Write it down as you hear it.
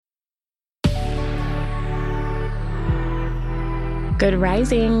Good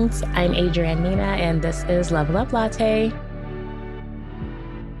risings. I'm Nina, and this is Level Up Latte.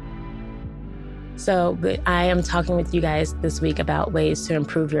 So I am talking with you guys this week about ways to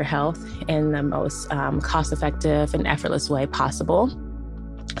improve your health in the most cost-effective and effortless way possible.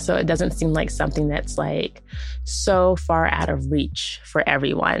 So it doesn't seem like something that's like so far out of reach for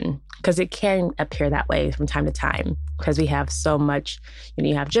everyone, because it can appear that way from time to time because we have so much,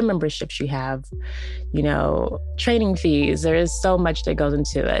 you have gym memberships, you have, training fees. There is so much that goes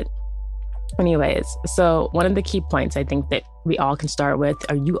into it. Anyways, so one of the key points I think that we all can start with,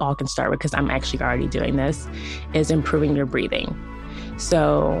 or you all can start with, because I'm actually already doing this, is improving your breathing.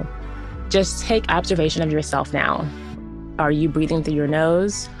 So just take observation of yourself now. Are you breathing through your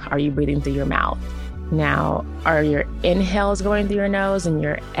nose? Are you breathing through your mouth? Now, are your inhales going through your nose and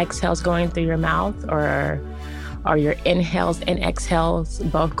your exhales going through your mouth? Or are your inhales and exhales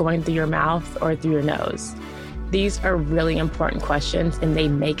both going through your mouth or through your nose? These are really important questions, and they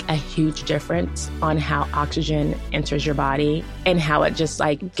make a huge difference on how oxygen enters your body and how it just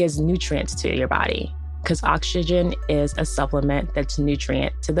gives nutrients to your body. Because oxygen is a supplement that's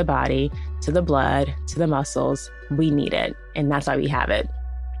nutrient to the body, to the blood, to the muscles. We need it, and that's why we have it.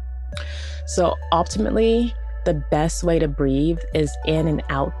 So ultimately, the best way to breathe is in and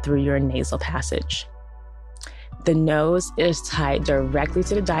out through your nasal passage. The nose is tied directly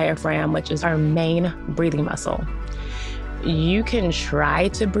to the diaphragm, which is our main breathing muscle. You can try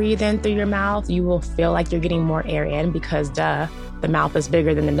to breathe in through your mouth. You will feel like you're getting more air in because the mouth is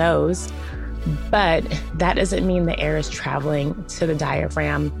bigger than the nose. But that doesn't mean the air is traveling to the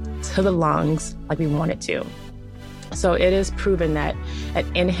diaphragm, to the lungs, like we want it to. So it is proven that an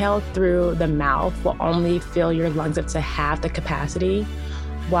inhale through the mouth will only fill your lungs up to half the capacity,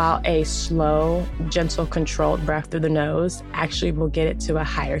 while a slow, gentle, controlled breath through the nose actually will get it to a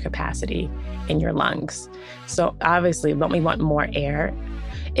higher capacity in your lungs. So obviously, when we want more air,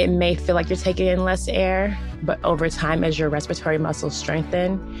 it may feel like you're taking in less air, but over time, as your respiratory muscles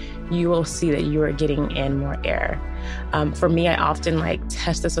strengthen, you will see that you are getting in more air. For me, I often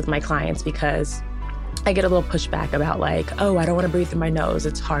test this with my clients because I get a little pushback about oh, I don't want to breathe through my nose.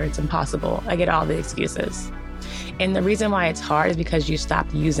 It's hard. It's impossible. I get all the excuses. And the reason why it's hard is because you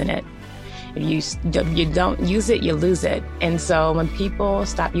stopped using it. If you don't use it, you lose it. And so when people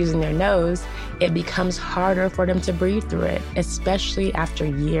stop using their nose, it becomes harder for them to breathe through it, especially after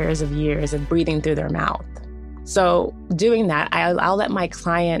years of breathing through their mouth. So doing that, I'll let my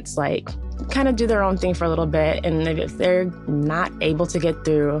clients kind of do their own thing for a little bit. And if they're not able to get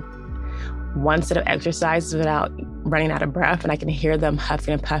through one set of exercises without running out of breath, and I can hear them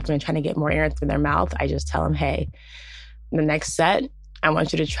huffing and puffing and trying to get more air through their mouth, I just tell them, hey, the next set, I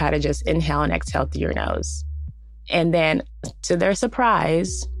want you to try to just inhale and exhale through your nose. And then to their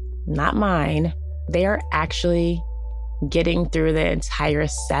surprise, not mine, they are actually getting through the entire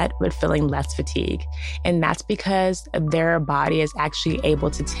set with feeling less fatigue. And that's because their body is actually able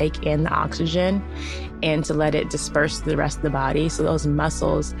to take in the oxygen and to let it disperse to the rest of the body. So those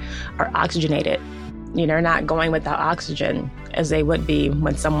muscles are oxygenated. They're not going without oxygen as they would be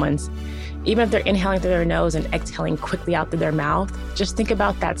when even if they're inhaling through their nose and exhaling quickly out through their mouth. Just think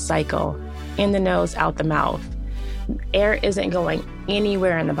about that cycle: in the nose, out the mouth. Air isn't going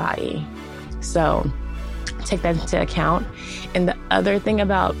anywhere in the body. So take that into account. And the other thing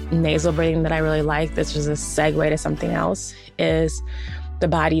about nasal breathing that I really like, this is a segue to something else, is the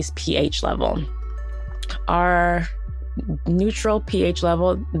body's pH level. Our neutral pH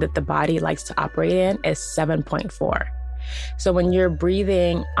level that the body likes to operate in is 7.4. So when you're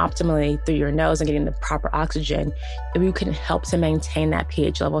breathing optimally through your nose and getting the proper oxygen, you can help to maintain that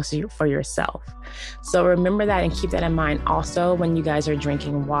pH level for yourself. So remember that and keep that in mind also when you guys are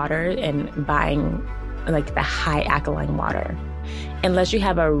drinking water and buying the high alkaline water. Unless you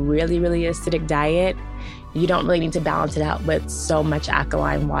have a really, really acidic diet, you don't really need to balance it out with so much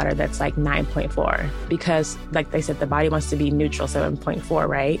alkaline water that's 9.4, because they said, the body wants to be neutral, 7.4,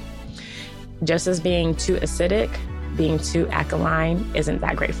 right? Just as being too acidic, being too alkaline isn't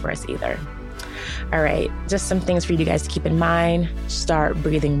that great for us either. All right, just some things for you guys to keep in mind. Start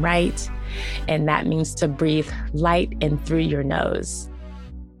breathing right, and that means to breathe light and through your nose.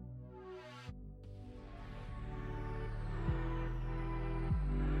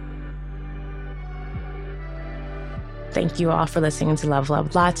 Thank you all for listening to Level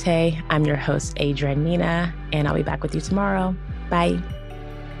Up Latte. I'm your host, Nina, and I'll be back with you tomorrow. Bye.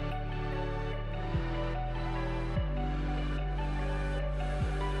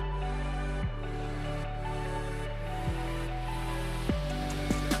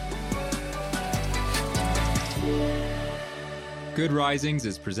 Good Risings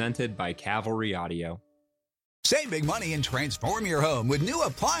is presented by Cavalry Audio. Save big money and transform your home with new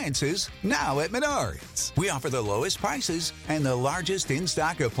appliances now at Menards. We offer the lowest prices and the largest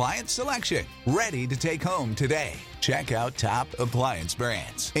in-stock appliance selection. Ready to take home today. Check out top appliance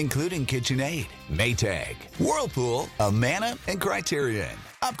brands, including KitchenAid, Maytag, Whirlpool, Amana, and Criterion.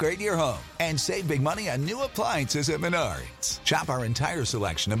 Upgrade your home and save big money on new appliances at Menards. Shop our entire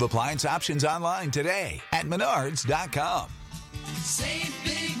selection of appliance options online today at menards.com. Save